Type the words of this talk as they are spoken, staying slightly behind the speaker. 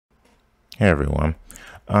Hey everyone.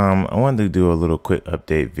 I wanted to do a little quick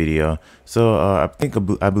update video. So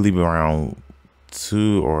I believe around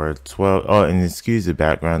 2 or 12. Oh, and excuse the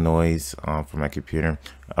background noise from my computer.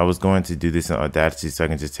 I was going to do this in Audacity so I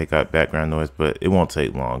can just take out background noise, but it won't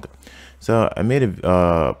take long. So I made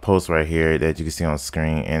a post right here that you can see on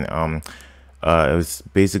screen, and it was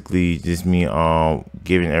basically just me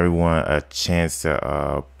giving everyone a chance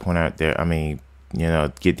to point out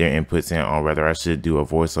get their inputs in on whether I should do a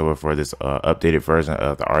voiceover for this updated version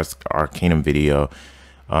of the Ars Arcanum video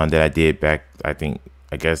that I did back, I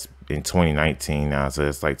guess in 2019 now, so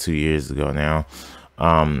it's like 2 years ago now.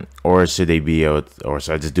 Or should they be able to, or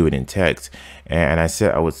should I just do it in text? And I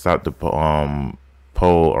said I would stop the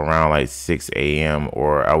poll around like 6 a.m.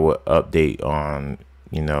 or I would update on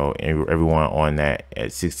everyone on that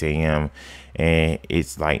at 6 a.m. and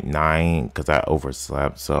it's like 9 because I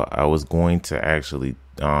overslept, so I was going to actually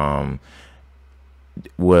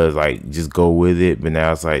was like just go with it, but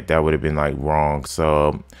now it's like that would have been like wrong.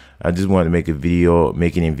 So I just wanted to make it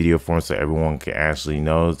in video form so everyone can actually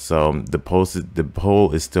know. So the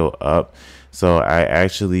poll is still up, so I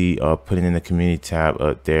actually put it in the community tab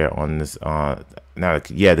up there on this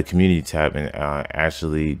the community tab, and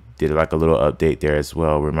actually did like a little update there as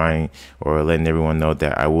well, reminding or letting everyone know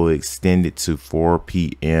that I will extend it to 4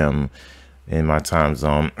 p.m. in my time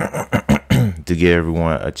zone to give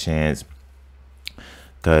everyone a chance,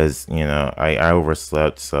 because I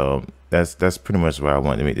overslept. So that's pretty much what I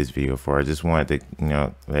wanted to make this video for. I just wanted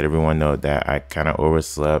to let everyone know that I kind of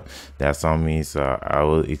overslept. That's on me, so I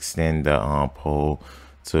will extend the poll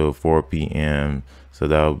to 4 p.m. so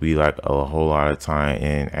that will be like a whole lot of time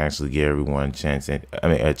and actually give everyone a chance, and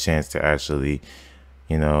a chance to actually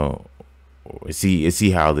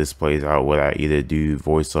see how this plays out. Will I either do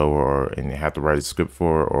voiceover and have to write a script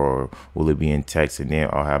for it, or will it be in text, and then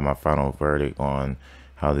I'll have my final verdict on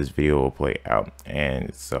how this video will play out.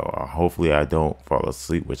 And so hopefully I don't fall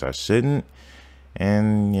asleep, which I shouldn't.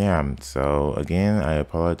 And yeah, so again, I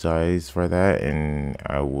apologize for that, and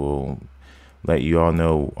I will let you all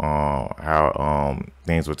know how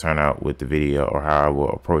things will turn out with the video, or how I will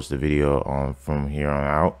approach the video from here on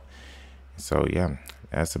out. So yeah,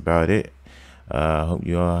 that's about it. Hope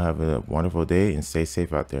you all have a wonderful day and stay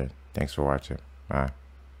safe out there. Thanks for watching. Bye.